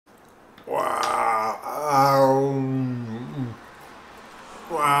Wow.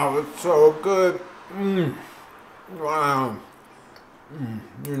 Wow, it's so good. Wow.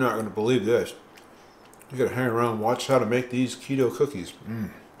 You're not going to believe this. You got to hang around and watch how to make these keto cookies.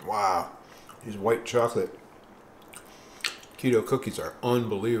 Wow. These white chocolate keto cookies are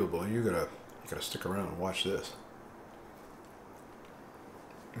unbelievable. You gotta stick around and watch this.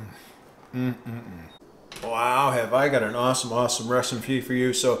 Wow, have I got an awesome recipe for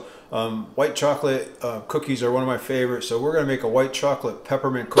you. So white chocolate cookies are one of my favorites. So we're gonna make a white chocolate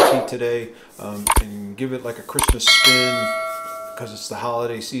peppermint cookie today and give it like a Christmas spin because it's the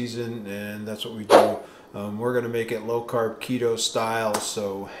holiday season and that's what we do. We're gonna make it low carb keto style.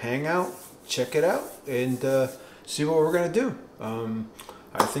 So hang out, check it out, and see what we're gonna do.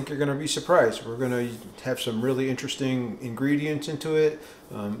 I think you're going to be surprised. We're going to have some really interesting ingredients into it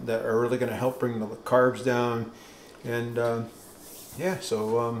that are really going to help bring the carbs down. And yeah,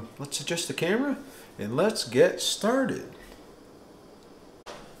 so let's adjust the camera and let's get started.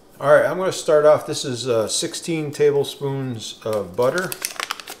 All right, I'm going to start off. This is 16 tablespoons of butter.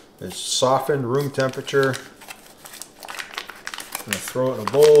 It's softened, room temperature. I'm going to throw it in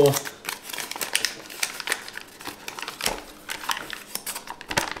a bowl.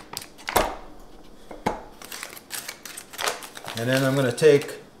 And then I'm going to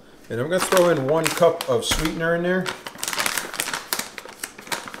take, and I'm going to throw in 1 cup of sweetener in there.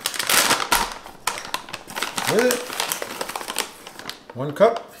 With it, 1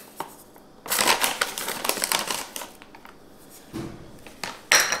 cup.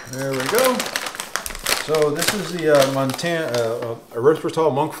 There we go. So this is the Montana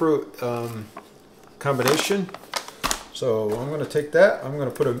erythritol monk fruit combination. So I'm going to take that. I'm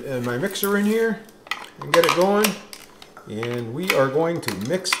going to put my mixer in here and get it going. And we are going to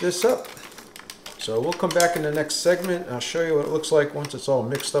mix this up. So we'll come back in the next segment. I'll show you what it looks like once it's all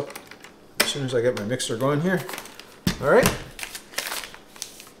mixed up as soon as I get my mixer going here. All right.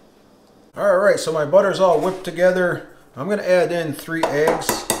 All right, so my butter's all whipped together. I'm going to add in 3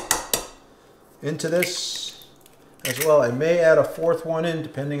 eggs into this as well. I may add a 4th one in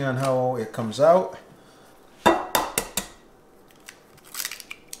depending on how it comes out.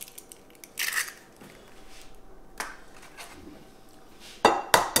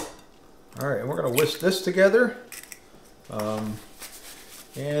 All right, and we're going to whisk this together,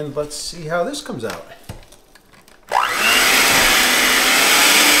 and let's see how this comes out.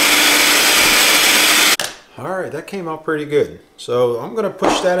 All right, that came out pretty good. So I'm going to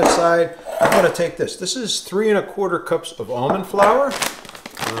push that aside. I'm going to take this. This is 3 1/4 cups of almond flour.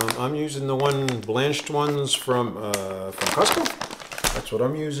 I'm using the blanched ones from Costco. That's what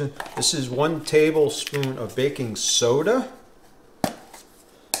I'm using. This is 1 tablespoon of baking soda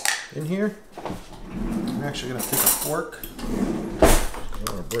in here. I'm actually going to take a fork. I'm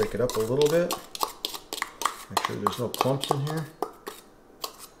going to break it up a little bit. Make sure there's no clumps in here.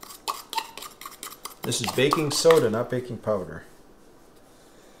 This is baking soda, not baking powder.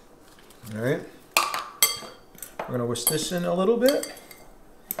 All right. I'm going to whisk this in a little bit.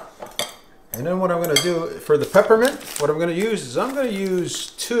 And then what I'm going to do for the peppermint, what I'm going to use is I'm going to use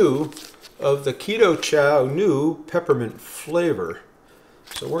 2 of the Keto Chow new peppermint flavor.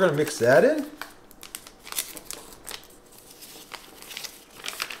 So we're going to mix that in.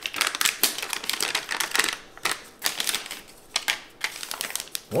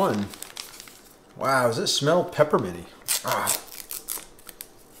 One. Wow, does it smell pepperminty? Ah.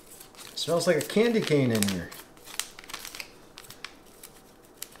 It smells like a candy cane in here.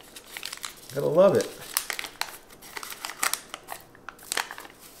 Gotta love it.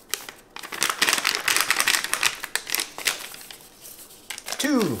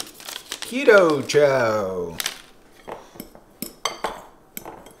 Two, Keto Chow.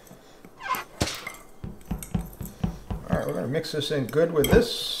 All right, we're gonna mix this in good with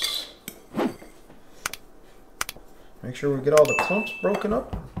this. Make sure we get all the clumps broken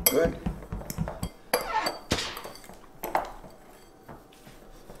up. Good.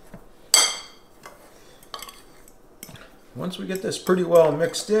 Once we get this pretty well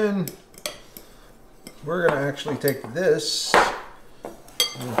mixed in, we're gonna actually take this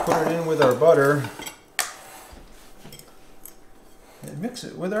and put it in with our butter and mix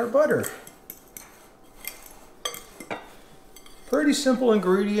it with our butter. Pretty simple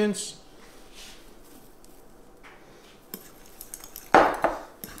ingredients.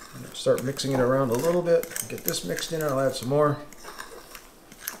 Start mixing it around a little bit. Get this mixed in, I'll add some more.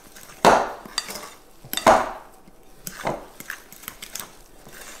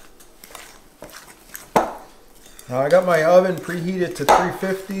 Now I got my oven preheated to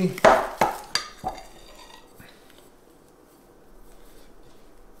 350.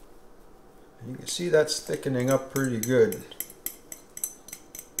 You can see that's thickening up pretty good.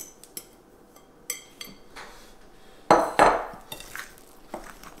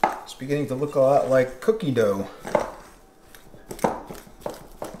 It's beginning to look a lot like cookie dough.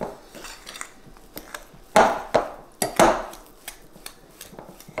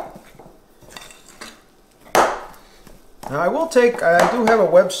 Now I do have a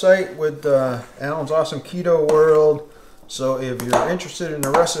website with Alan's Awesome Keto World, so if you're interested in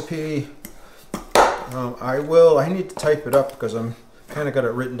a recipe, I need to type it up because I'm kind of got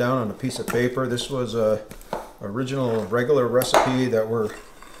it written down on a piece of paper. This was a original regular recipe that we're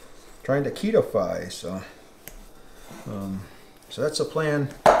trying to ketofy, so that's the plan.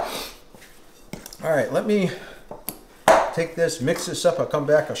 All right, let me take this, mix this up. I'll come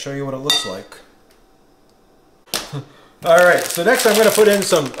back, I'll show you what it looks like. All right, so next I'm going to put in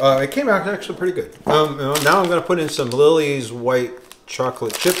some, it came out actually pretty good. Now I'm going to put in some Lily's white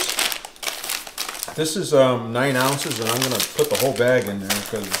chocolate chips. This is 9 ounces, and I'm going to put the whole bag in there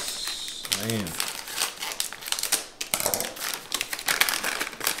because, man.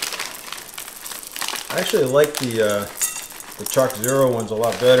 I actually like the Choc Zero ones a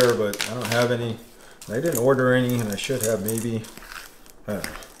lot better, but I don't have any. I didn't order any, and I should have maybe. I don't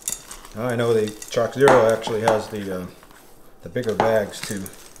know. Now I know the Choc Zero actually has the bigger bags too.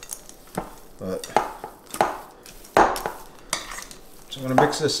 But so I'm going to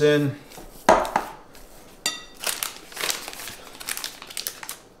mix this in.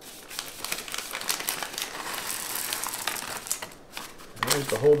 There's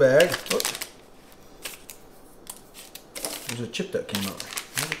the whole bag. Whoop. There's a chip that came out.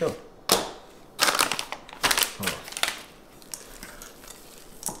 Where'd it go?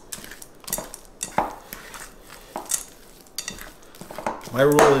 My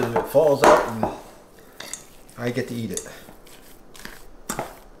rule is if it falls out, and I get to eat it.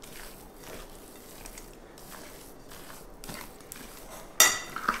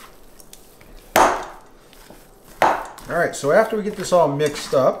 All right, so after we get this all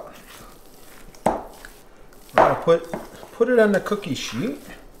mixed up, I'm gonna put it on the cookie sheet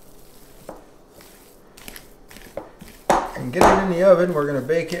and get it in the oven. We're gonna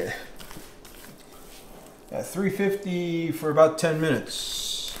bake it at 350 for about 10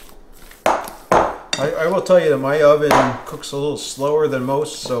 minutes. I will tell you that my oven cooks a little slower than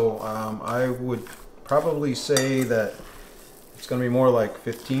most, so I would probably say that it's going to be more like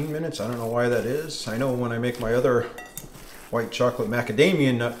 15 minutes. I don't know why that is. I know when I make my other white chocolate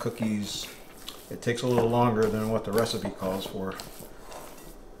macadamia nut cookies, it takes a little longer than what the recipe calls for.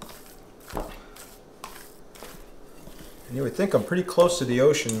 And you would think I'm pretty close to the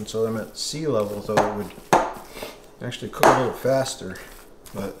ocean, so I'm at sea level, so it would actually cook a little faster,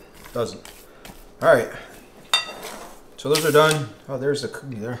 but it doesn't. All right, so those are done. Oh, there's the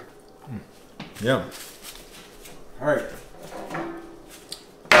cookie there. Yum. All right.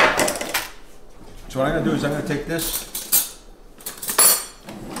 So what I'm gonna do is I'm gonna take this.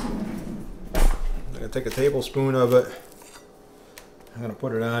 I'm gonna take a tablespoon of it. I'm gonna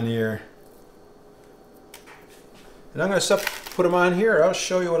put it on here. And I'm gonna put them on here. I'll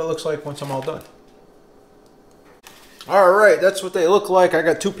show you what it looks like once I'm all done. All right, that's what they look like. I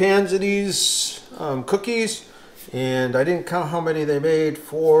got 2 pans of these cookies, and I didn't count how many they made.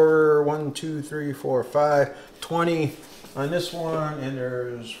 1, 2, 3, 4, 5, 20 on this one, and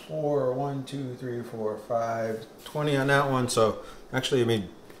there's 1, 2, 3, 4, 5, 20 on that one. So actually, I made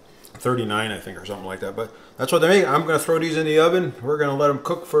 39, I think, or something like that. But that's what they make. I'm going to throw these in the oven. We're going to let them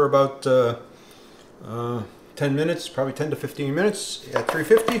cook for about 10 minutes, probably 10 to 15 minutes at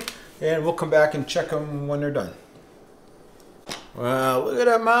 350, and we'll come back and check them when they're done. Wow, look at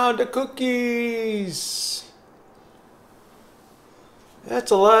that mound of cookies. That's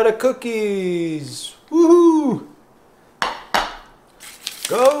a lot of cookies. Woohoo!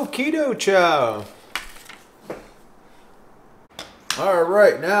 Go Keto Chow. All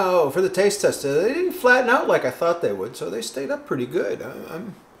right, now for the taste test. They didn't flatten out like I thought they would, so they stayed up pretty good.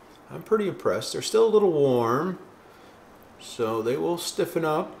 I'm pretty impressed. They're still a little warm, so they will stiffen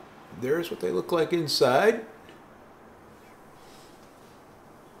up. There's what they look like inside.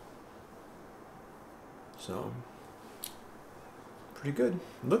 So, pretty good.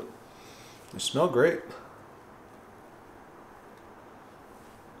 Look, they smell great.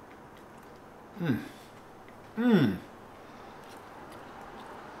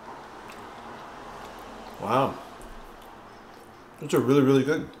 Wow. Those are really, really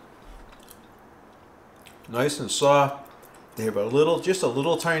good. Nice and soft. They have just a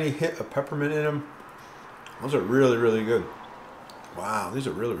little tiny hit of peppermint in them. Those are really, really good. Wow, these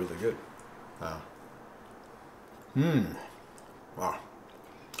are really, really good. Wow. Wow.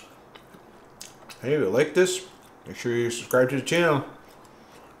 Hey, if you like this, make sure you subscribe to the channel.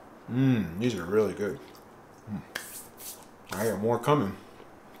 These are really good. I got more coming.